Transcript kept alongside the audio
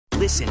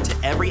Listen to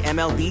every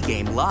MLB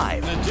game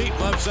live. In the deep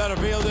left center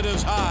field, it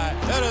is high,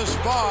 it is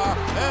far,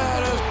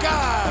 it is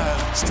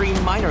gone.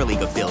 Stream minor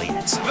league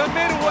affiliates. The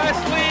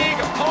Midwest League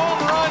home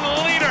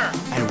run leader.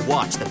 And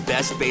watch the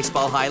best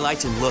baseball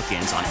highlights and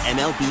look-ins on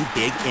MLB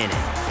Big Inning.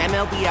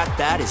 MLB At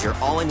Bat is your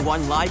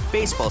all-in-one live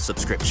baseball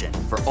subscription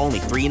for only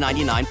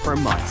 $3.99 per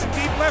month.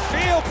 Deep left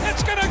field,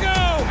 it's gonna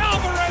go.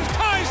 Alvarez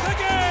ties the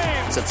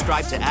game.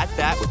 Subscribe to At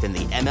Bat within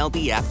the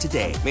MLB app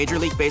today. Major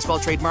League Baseball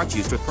trademarks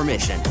used with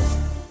permission.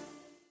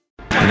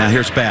 And now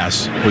here's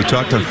Bass. We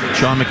talked to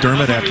Sean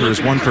McDermott after his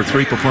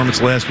 1-for-3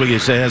 performance last week. He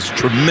says has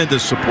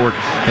tremendous support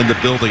in the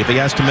building. If he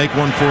has to make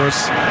one for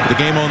us, the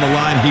game on the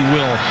line, he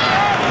will.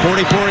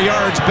 44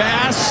 yards,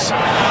 Bass.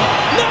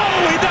 No,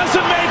 he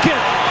doesn't make it.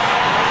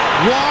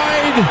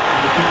 Wide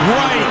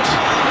right.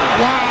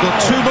 Wow. The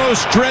two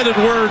most dreaded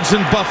words in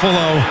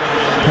Buffalo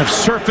have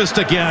surfaced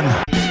again.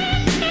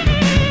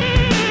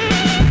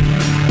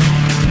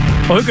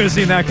 Well, who could have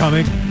seen that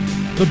coming?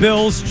 The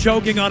Bills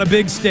choking on a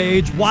big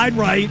stage, wide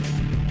right,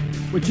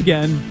 which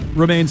again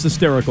remains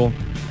hysterical.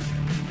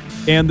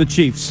 And the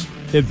Chiefs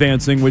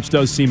advancing, which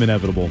does seem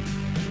inevitable.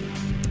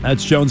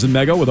 That's Jones and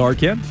Mego with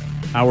Arcan,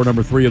 hour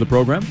number 3 of the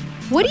program.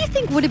 What do you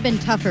think would have been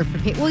tougher for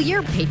Well,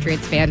 you're a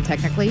Patriots fan,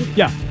 technically.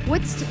 Yeah.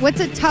 What's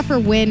a tougher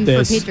win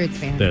for Patriots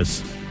fans?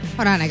 This.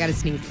 Hold on, I got to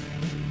sneeze.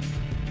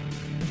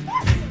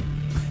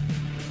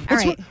 All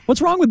right.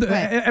 What's wrong with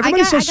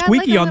everybody's so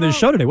squeaky on this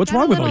show today? What's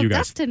wrong with all you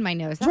guys? Dust in my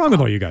nose. What's wrong with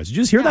all you guys? Did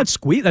you just hear that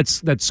squeak?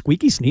 That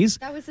squeaky sneeze?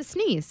 That was a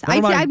sneeze.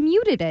 I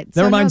muted it.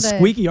 Never mind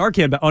squeaky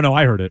Arcan. Oh no,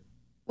 I heard it.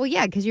 Well,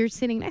 yeah, because you're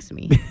sitting next to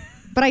me.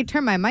 But I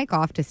turned my mic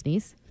off to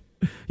sneeze.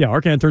 Yeah,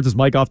 Arcan turns his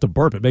mic off to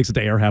burp. It makes it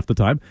to air half the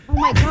time. Oh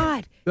my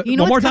God! You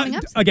know one more what's time coming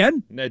up?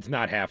 again? It's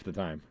not half the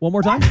time. One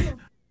more time.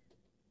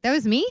 That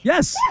was me?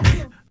 Yes.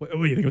 What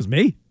do you think it was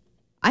me?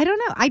 I don't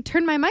know. I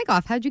turned my mic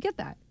off. How'd you get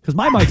that? Because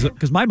my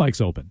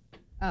mic's open.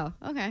 Oh,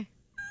 okay.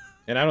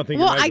 And I don't think.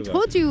 Well, I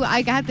told you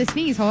I got the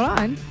sneeze. Hold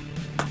on.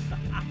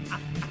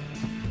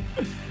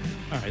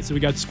 All right, so we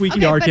got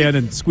Squeaky Arcan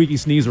and Squeaky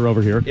Sneezer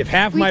over here. If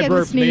half my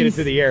burps made it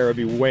to the air, it would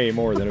be way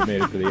more than it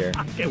made it to the air.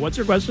 Okay, what's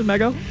your question,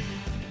 Mego?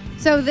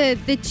 So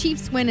the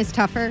Chiefs win is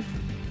tougher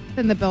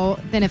than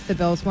if the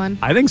Bills won?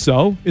 I think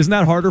so. Isn't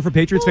that harder for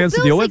Patriots fans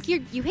to deal with?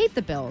 You hate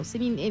the Bills. I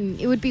mean,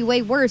 and it would be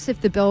way worse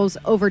if the Bills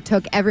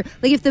overtook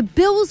if the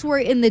Bills were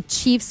in the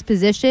Chiefs'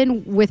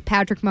 position with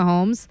Patrick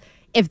Mahomes,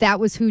 if that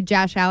was who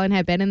Josh Allen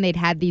had been and they'd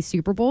had these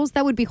Super Bowls,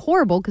 that would be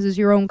horrible because it's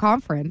your own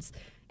conference.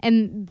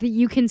 And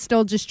you can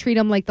still just treat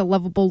him like the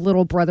lovable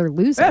little brother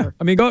loser. Yeah.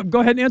 I mean, go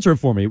ahead and answer it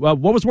for me. What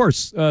was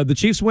worse, the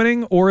Chiefs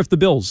winning or if the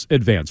Bills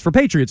advance? For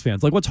Patriots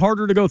fans, what's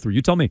harder to go through?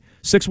 You tell me.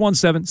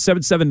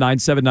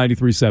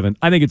 617-779-7937.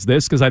 I think it's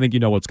this because I think you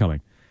know what's coming.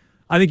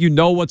 I think you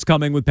know what's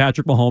coming with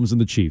Patrick Mahomes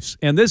and the Chiefs.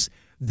 And this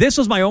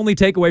was my only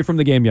takeaway from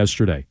the game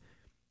yesterday.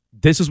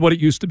 This is what it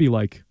used to be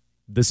like.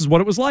 This is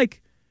what it was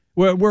like.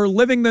 We're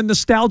living the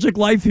nostalgic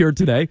life here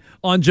today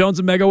on Jones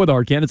and Mego with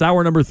Arcan. It's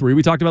hour number 3.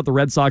 We talked about the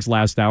Red Sox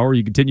last hour.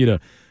 You continue to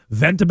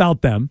vent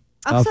about them.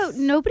 Also,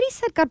 nobody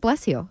said God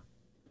bless you.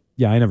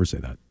 Yeah, I never say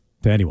that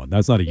to anyone.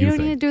 That's not a you thing. You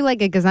don't need to do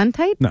like a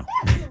Gesundheit? No.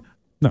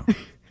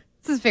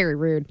 This is very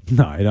rude.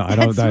 No, I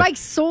don't. It's my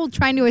soul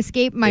trying to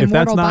escape my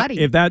mortal body.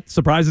 If that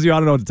surprises you, I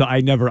don't know what to tell.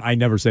 I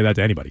never say that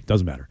to anybody.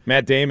 Doesn't matter.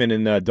 Matt Damon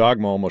in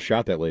Dogma almost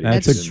shot that lady.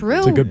 That's true.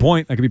 That's a good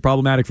point. That could be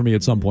problematic for me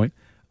at some point.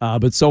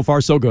 But so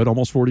far, so good.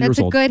 Almost 40 years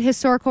old. That's a good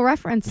historical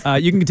reference.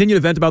 You can continue to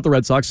vent about the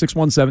Red Sox,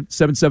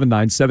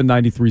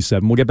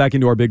 617-779-7937. We'll get back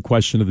into our big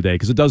question of the day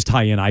because it does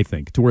tie in, I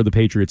think, to where the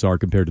Patriots are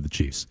compared to the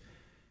Chiefs.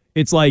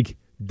 It's like,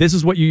 this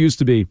is what you used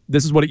to be.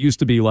 This is what it used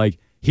to be like.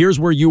 Here's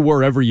where you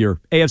were every year.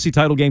 AFC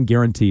title game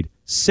guaranteed.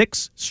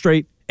 6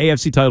 straight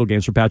AFC title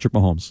games for Patrick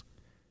Mahomes.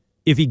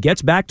 If he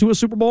gets back to a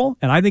Super Bowl,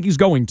 and I think he's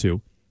going to,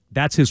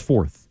 that's his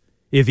 4th.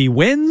 If he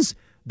wins,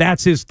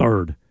 that's his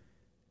 3rd.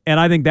 And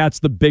I think that's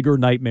the bigger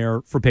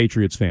nightmare for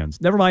Patriots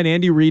fans. Never mind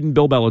Andy Reid and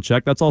Bill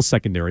Belichick. That's all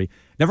secondary.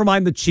 Never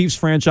mind the Chiefs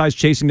franchise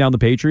chasing down the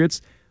Patriots.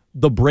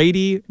 The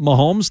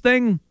Brady-Mahomes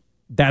thing,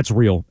 that's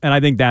real. And I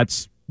think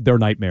that's their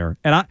nightmare.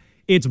 And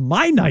it's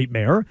my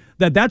nightmare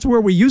that's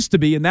where we used to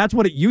be, and that's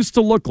what it used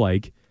to look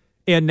like.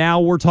 And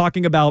now we're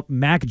talking about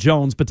Mac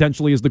Jones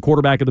potentially as the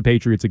quarterback of the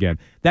Patriots again.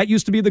 That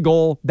used to be the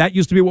goal. That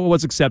used to be what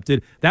was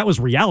accepted. That was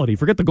reality.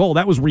 Forget the goal.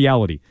 That was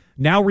reality.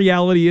 Now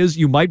reality is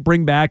you might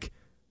bring back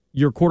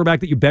your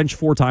quarterback that you benched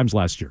 4 times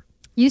last year.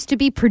 Used to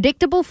be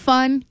predictable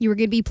fun. You were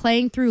going to be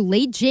playing through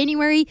late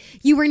January.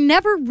 You were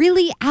never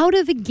really out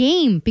of a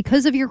game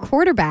because of your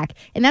quarterback.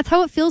 And that's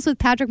how it feels with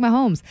Patrick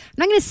Mahomes. I'm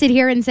not going to sit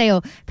here and say,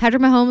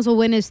 Patrick Mahomes will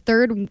win his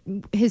third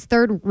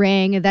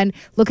ring, and then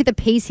look at the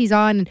pace he's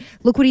on, and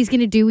look what he's going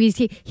to do.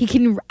 He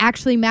can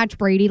actually match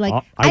Brady.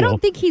 I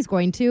don't think he's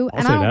going to,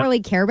 I don't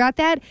really care about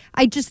that.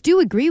 I just do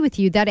agree with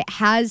you that it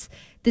has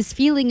this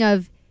feeling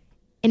of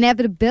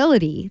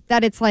inevitability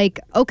that it's like,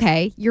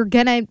 okay, they're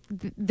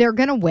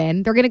gonna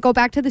win. They're gonna go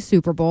back to the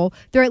Super Bowl.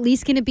 They're at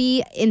least gonna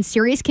be in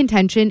serious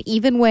contention,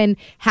 even when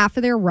half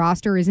of their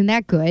roster isn't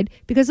that good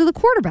because of the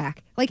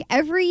quarterback. Like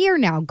every year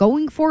now,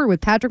 going forward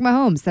with Patrick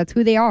Mahomes, that's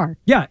who they are.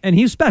 Yeah, and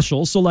he's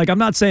special. So, like, I'm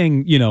not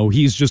saying,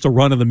 he's just a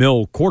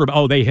run-of-the-mill quarterback.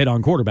 Oh, they hit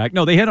on quarterback.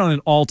 No, they hit on an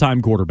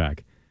all-time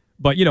quarterback.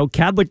 But,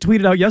 Cadlick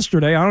tweeted out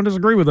yesterday, I don't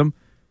disagree with him,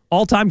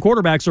 all-time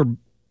quarterbacks are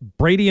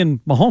Brady and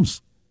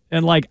Mahomes.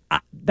 And,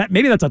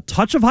 maybe that's a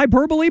touch of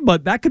hyperbole,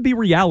 but that could be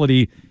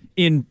reality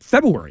in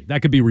February.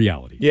 That could be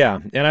reality. Yeah,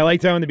 and I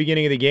liked how in the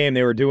beginning of the game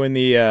they were doing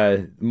the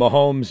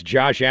Mahomes,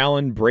 Josh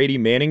Allen, Brady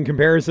Manning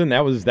comparison.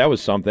 That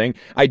was something.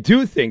 I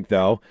do think,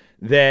 though,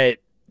 that...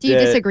 Do you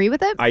disagree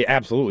with it? I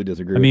absolutely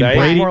disagree with that.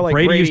 Brady, more like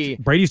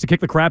Brady used to kick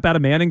the crap out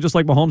of Manning just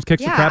like Mahomes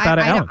kicks the crap out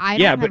of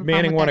Allen. But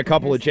Manning won a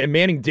couple of...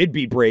 Manning did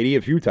beat Brady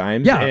a few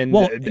times,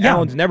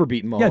 Allen's never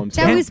beaten Mahomes.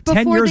 That was before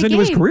 10 years into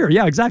his career.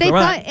 Yeah, exactly. They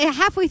thought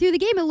halfway through the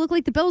game it looked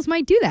like the Bills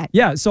might do that.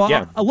 Yeah, so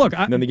look...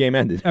 and then the game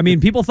ended. I mean,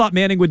 people thought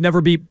Manning would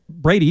never beat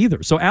Brady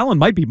either, so Allen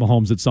might beat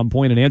Mahomes at some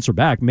point and answer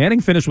back.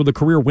 Manning finished with a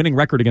career-winning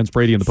record against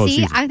Brady in the postseason.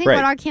 See, I think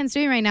what Arcan's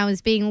doing right now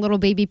is being a little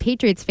baby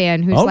Patriots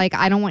fan who's like,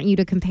 I don't want you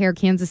to compare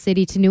Kansas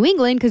City to New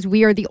England because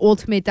we are the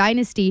ultimate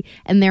dynasty,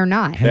 and they're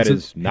not. That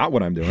is not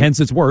what I'm doing. Hence,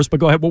 it's worse.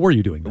 But go ahead. What were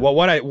you doing then? Well,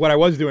 what I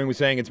was doing was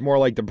saying it's more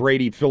like the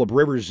Brady-Phillip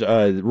Rivers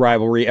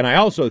rivalry, and I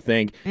also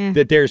think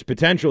that there's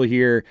potential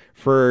here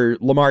for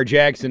Lamar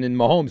Jackson and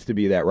Mahomes to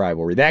be that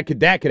rivalry. That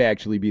could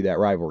actually be that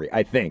rivalry,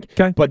 I think.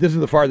 Okay. But this is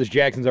the farthest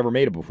Jackson's ever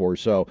made it before,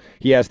 so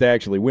he has to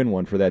actually win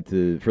one for that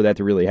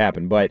to really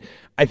happen. But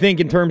I think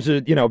in terms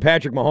of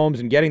Patrick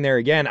Mahomes and getting there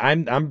again,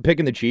 I'm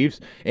picking the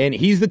Chiefs, and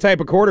he's the type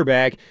of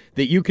quarterback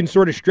that you can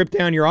sort of strip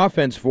down your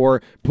offense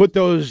for, put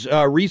those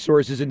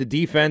resources into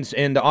defense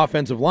and the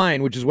offensive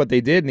line, which is what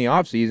they did in the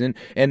offseason,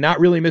 and not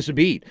really miss a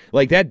beat.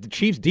 Like that, the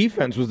Chiefs'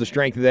 defense was the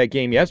strength of that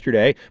game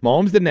yesterday.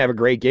 Mahomes didn't have a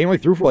great game. He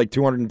threw for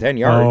 210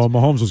 yards. Oh,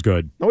 Mahomes was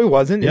good. No, he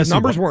wasn't. His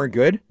numbers weren't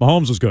good.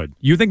 Mahomes was good.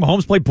 You think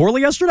Mahomes played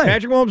poorly yesterday?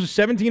 Patrick Mahomes was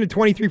 17 of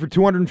 23 for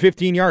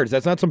 215 yards.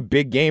 That's not some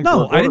big game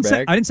for a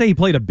quarterback. I didn't say he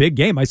played a big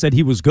game. I said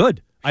he was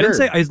good. Sure. I didn't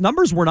say his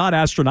numbers were not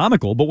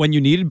astronomical, but when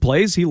you needed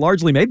plays, he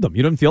largely made them.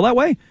 You didn't feel that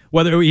way?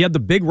 Whether he had the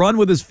big run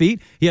with his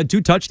feet, he had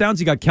 2 touchdowns,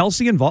 he got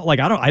Kelsey involved.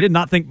 I did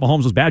not think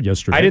Mahomes was bad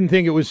yesterday. I didn't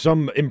think it was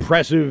some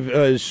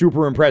impressive,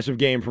 super impressive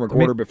game from a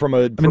quarterback,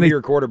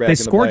 premier quarterback. They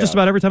scored just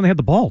about every time they had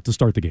the ball to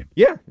start the game.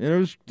 Yeah,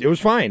 and it was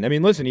fine. I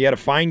mean, listen, he had a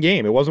fine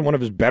game. It wasn't one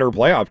of his better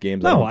playoff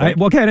games. No, I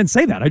didn't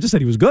say that. I just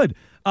said he was good.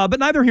 But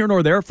neither here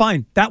nor there.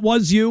 Fine, that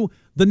was you.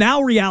 The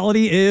now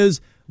reality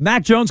is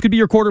Mac Jones could be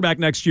your quarterback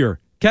next year.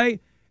 Okay.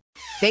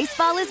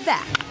 Baseball is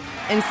back,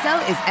 and so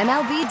is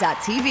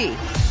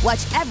MLB.tv.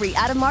 Watch every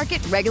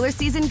out-of-market regular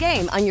season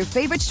game on your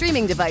favorite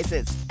streaming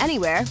devices,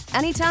 anywhere,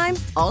 anytime,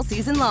 all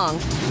season long.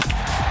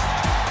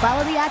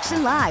 Follow the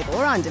action live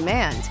or on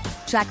demand.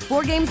 Track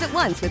 4 games at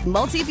once with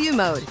multi-view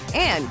mode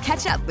and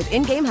catch up with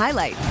in-game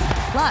highlights.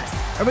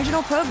 Plus,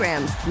 original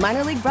programs,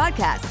 minor league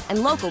broadcasts,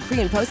 and local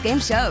pre- and post-game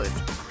shows.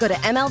 Go to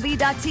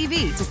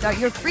MLB.tv to start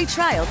your free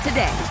trial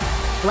today.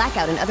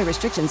 Blackout and other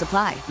restrictions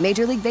apply.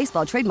 Major League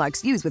Baseball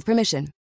trademarks used with permission.